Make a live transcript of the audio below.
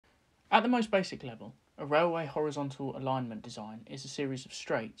At the most basic level, a railway horizontal alignment design is a series of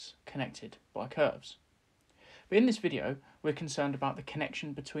straights connected by curves. But in this video, we're concerned about the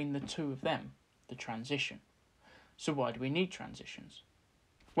connection between the two of them, the transition. So why do we need transitions?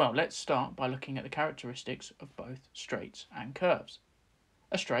 Well, let's start by looking at the characteristics of both straights and curves.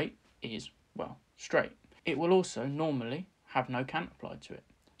 A straight is, well, straight. It will also normally have no cant applied to it,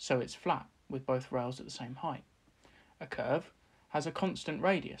 so it's flat with both rails at the same height. A curve has a constant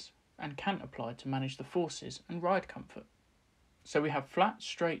radius and cant applied to manage the forces and ride comfort. So we have flat,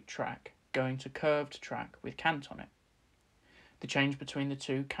 straight track going to curved track with cant on it. The change between the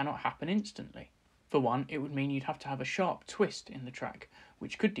two cannot happen instantly. For one, it would mean you'd have to have a sharp twist in the track,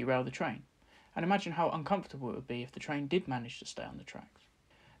 which could derail the train. And imagine how uncomfortable it would be if the train did manage to stay on the tracks.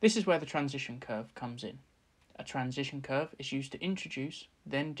 This is where the transition curve comes in. A transition curve is used to introduce,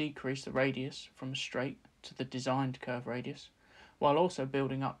 then decrease the radius from a straight to the designed curve radius, while also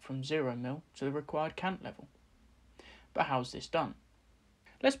building up from 0 mil to the required cant level. But how's this done?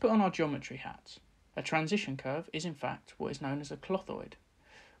 Let's put on our geometry hats. A transition curve is in fact what is known as a clothoid,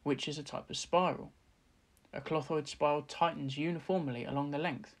 which is a type of spiral. A clothoid spiral tightens uniformly along the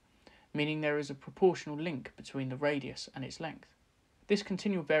length, meaning there is a proportional link between the radius and its length. This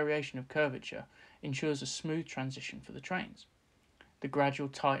continual variation of curvature ensures a smooth transition for the trains. The gradual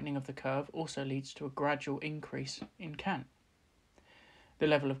tightening of the curve also leads to a gradual increase in cant. The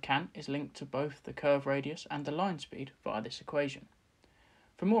level of cant is linked to both the curve radius and the line speed via this equation.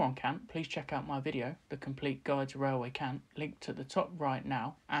 For more on cant, please check out my video, The Complete Guide to Railway Cant, linked at the top right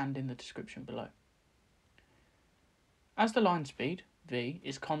now and in the description below. As the line speed, v,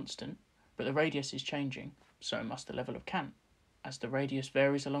 is constant, but the radius is changing, so must the level of cant. As the radius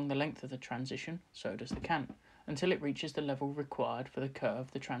varies along the length of the transition, so does the cant, until it reaches the level required for the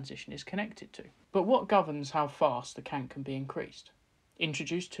curve the transition is connected to. But what governs how fast the cant can be increased?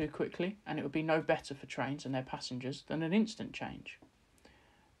 Introduced too quickly, and it would be no better for trains and their passengers than an instant change.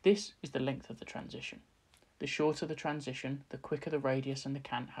 This is the length of the transition. The shorter the transition, the quicker the radius and the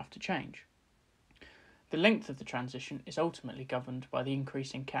cant have to change. The length of the transition is ultimately governed by the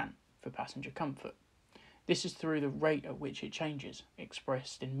increase in cant for passenger comfort. This is through the rate at which it changes,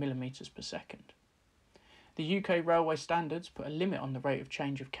 expressed in millimetres per second. The UK railway standards put a limit on the rate of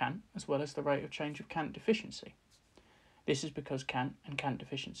change of cant as well as the rate of change of cant deficiency. This is because cant and cant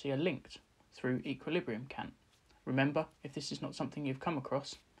deficiency are linked through equilibrium cant. Remember, if this is not something you've come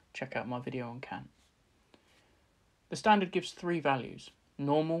across, check out my video on cant. The standard gives 3 values: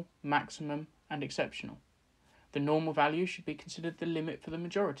 normal, maximum and exceptional. The normal value should be considered the limit for the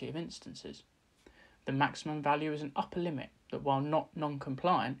majority of instances. The maximum value is an upper limit that, while not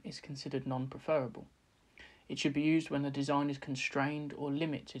non-compliant, is considered non-preferable. It should be used when the design is constrained or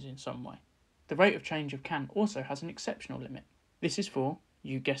limited in some way. The rate of change of cant also has an exceptional limit. This is for,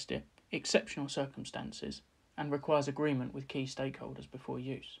 you guessed it, exceptional circumstances and requires agreement with key stakeholders before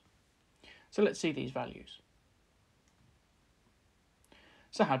use. So let's see these values.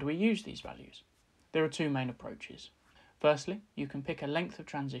 So how do we use these values? There are 2 main approaches. Firstly, you can pick a length of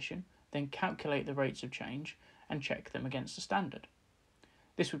transition, then calculate the rates of change and check them against the standard.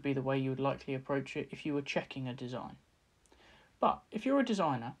 This would be the way you would likely approach it if you were checking a design. But if you're a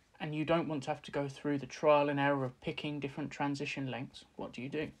designer and you don't want to have to go through the trial and error of picking different transition lengths, what do?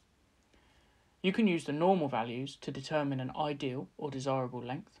 You can use the normal values to determine an ideal or desirable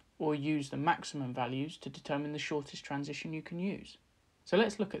length, or use the maximum values to determine the shortest transition you can use. So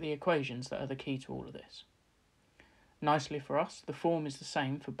let's look at the equations that are the key to all of this. Nicely for us, the form is the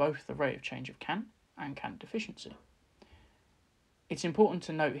same for both the rate of change of cant and cant deficiency. It's important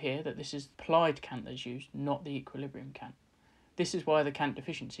to note here that this is applied cant that's used, not the equilibrium cant. This is why the cant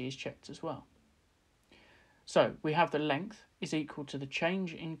deficiency is checked as well. So we have the length is equal to the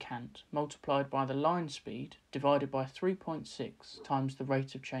change in cant multiplied by the line speed divided by 3.6 times the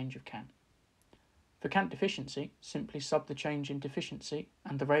rate of change of cant. For cant deficiency, simply sub the change in deficiency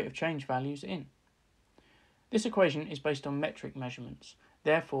and the rate of change values in. This equation is based on metric measurements,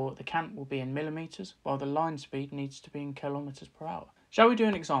 therefore the cant will be in millimetres while the line speed needs to be in kilometres per hour. Shall we do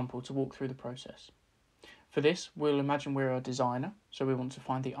an example to walk through the process? For this, we'll imagine we're a designer, so we want to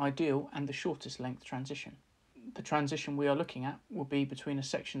find the ideal and the shortest length transition. The transition we are looking at will be between a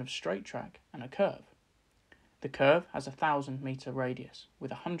section of straight track and a curve. The curve has a 1,000 metre radius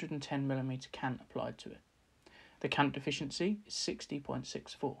with 110 mm cant applied to it. The cant deficiency is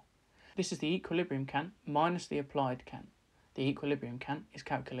 60.64. This is the equilibrium cant minus the applied cant. The equilibrium cant is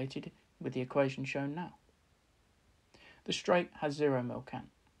calculated with the equation shown now. The straight has 0 mil cant.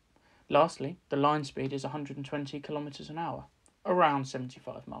 Lastly, the line speed is 120 km an hour, around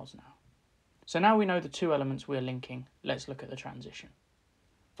 75 miles an hour. So now we know the 2 elements we are linking, let's look at the transition.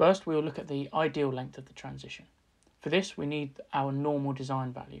 First, we will look at the ideal length of the transition. For this, we need our normal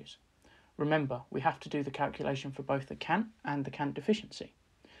design values. Remember, we have to do the calculation for both the Cant and the Cant deficiency.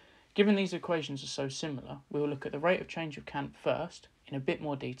 Given these equations are so similar, we will look at the rate of change of Cant first, in a bit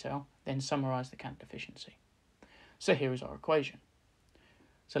more detail, then summarise the Cant deficiency. So here is our equation.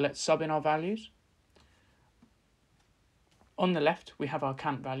 So let's sub in our values. On the left, we have our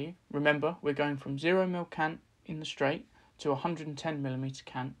Cant value. Remember, we're going from 0 mil Cant in the straight to 110 millimetre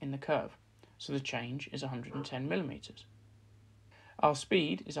Cant in the curve, so the change is 110 millimetres. Our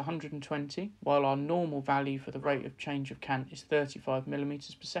speed is 120, while our normal value for the rate of change of Cant is 35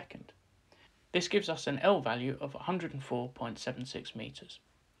 millimetres per second. This gives us an L value of 104.76 metres.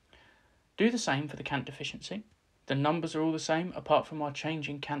 Do the same for the Cant deficiency. The numbers are all the same apart from our change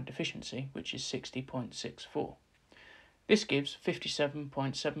in Cant deficiency, which is 60.64. This gives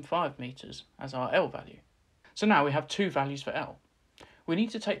 57.75 metres as our L value. So now we have two values for L. We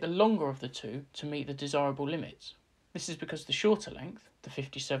need to take the longer of the two to meet the desirable limits. This is because the shorter length, the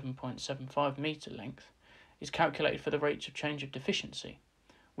 57.75 metre length, is calculated for the rate of change of deficiency,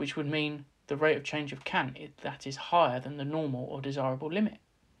 which would mean the rate of change of Cant that is higher than the normal or desirable limit.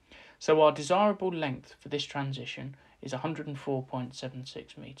 So our desirable length for this transition is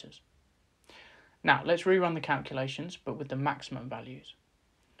 104.76 metres. Now let's rerun the calculations, but with the maximum values.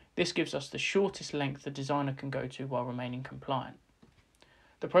 This gives us the shortest length the designer can go to while remaining compliant.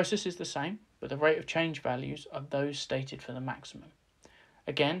 The process is the same, but the rate of change values are those stated for the maximum.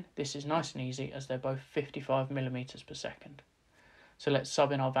 Again, this is nice and easy as they're both 55 millimetres per second. So let's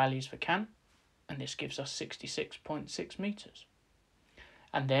sub in our values for Cant, and this gives us 66.6 metres.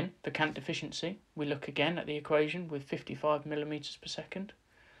 And then, for Cant deficiency, we look again at the equation with 55 millimetres per second,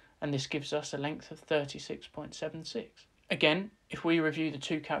 and this gives us a length of 36.76. Again, if we review the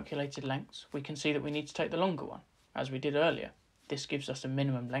two calculated lengths, we can see that we need to take the longer one, as we did earlier. This gives us a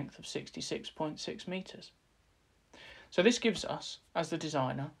minimum length of 66.6 metres. So this gives us, as the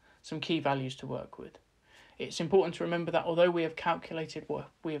designer, some key values to work with. It's important to remember that although we have calculated what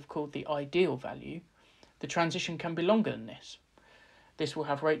we have called the ideal value, the transition can be longer than this. This will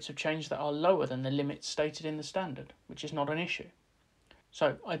have rates of change that are lower than the limits stated in the standard, which is not an issue.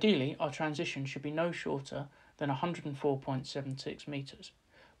 So ideally, our transition should be no shorter than 104.76 metres,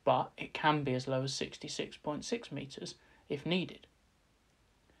 but it can be as low as 66.6 metres if needed.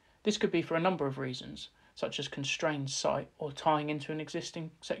 This could be for a number of reasons, such as constrained sight or tying into an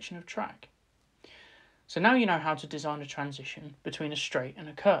existing section of track. So now you know how to design a transition between a straight and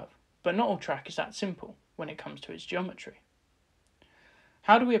a curve, but not all track is that simple when it comes to its geometry.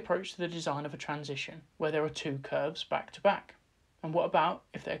 How do we approach the design of a transition where there are two curves back to back? And what about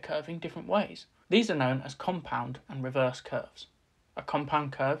if they're curving different ways? These are known as compound and reverse curves. A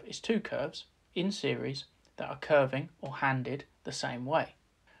compound curve is two curves in series that are curving or handed the same way.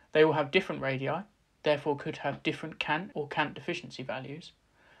 They will have different radii, therefore could have different Cant or Cant deficiency values,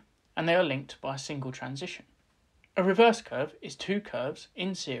 and they are linked by a single transition. A reverse curve is two curves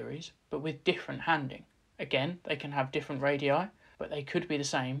in series but with different handing. Again, they can have different radii, but they could be the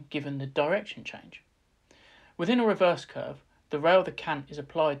same given the direction change. Within a reverse curve, the rail the Cant is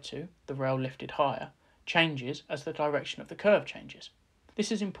applied to, the rail lifted higher, changes as the direction of the curve changes.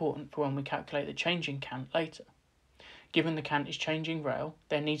 This is important for when we calculate the change in Cant later. Given the Cant is changing rail,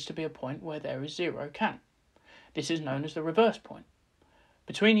 there needs to be a point where there is zero Cant. This is known as the reverse point.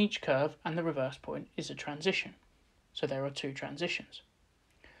 Between each curve and the reverse point is a transition, so there are two transitions.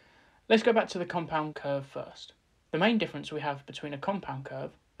 Let's go back to the compound curve first. The main difference we have between a compound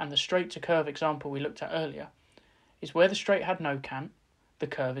curve and the straight to curve example we looked at earlier is where the straight had no Cant, the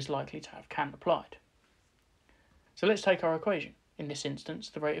curve is likely to have Cant applied. So let's take our equation, in this instance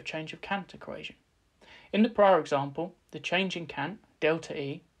the rate of change of Cant equation. In the prior example, the change in Cant, delta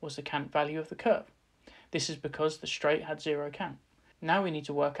E, was the Cant value of the curve. This is because the straight had zero Cant. Now we need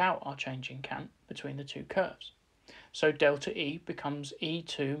to work out our change in Cant between the two curves. So delta E becomes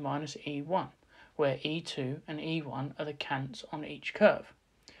E2 minus E1, where E2 and E1 are the Cants on each curve.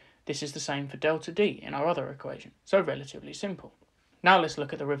 This is the same for delta D in our other equation, so relatively simple. Now let's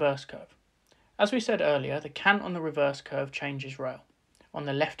look at the reverse curve. As we said earlier, the Cant on the reverse curve changes rail. On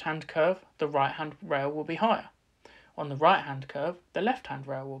the left-hand curve, the right-hand rail will be higher. On the right-hand curve, the left-hand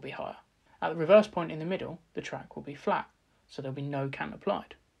rail will be higher. At the reverse point in the middle, the track will be flat, so there'll be no Cant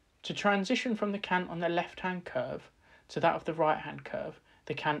applied. To transition from the Cant on the left-hand curve to that of the right-hand curve,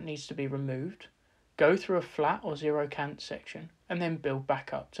 the Cant needs to be removed, go through a flat or zero Cant section, and then build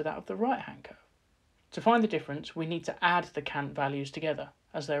back up to that of the right-hand curve. To find the difference, we need to add the Cant values together,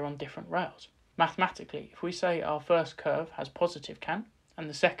 as they're on different rails. Mathematically, if we say our first curve has positive Cant, and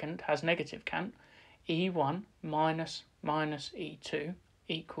the second has negative Cant, E1 minus E2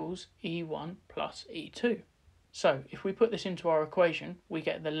 equals E1 plus E2. So if we put this into our equation, we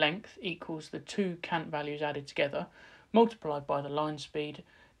get the length equals the two Cant values added together, multiplied by the line speed,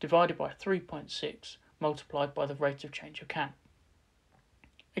 divided by 3.6, multiplied by the rate of change of Cant.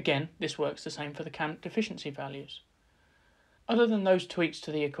 Again, this works the same for the Cant deficiency values. Other than those tweaks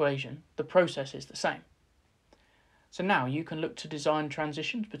to the equation, the process is the same. So now you can look to design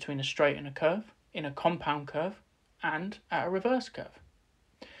transitions between a straight and a curve, in a compound curve, and at a reverse curve.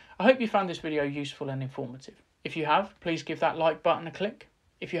 I hope you found this video useful and informative. If you have, please give that like button a click.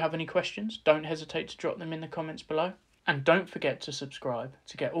 If you have any questions, don't hesitate to drop them in the comments below. And don't forget to subscribe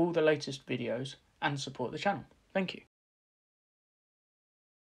to get all the latest videos and support the channel. Thank you.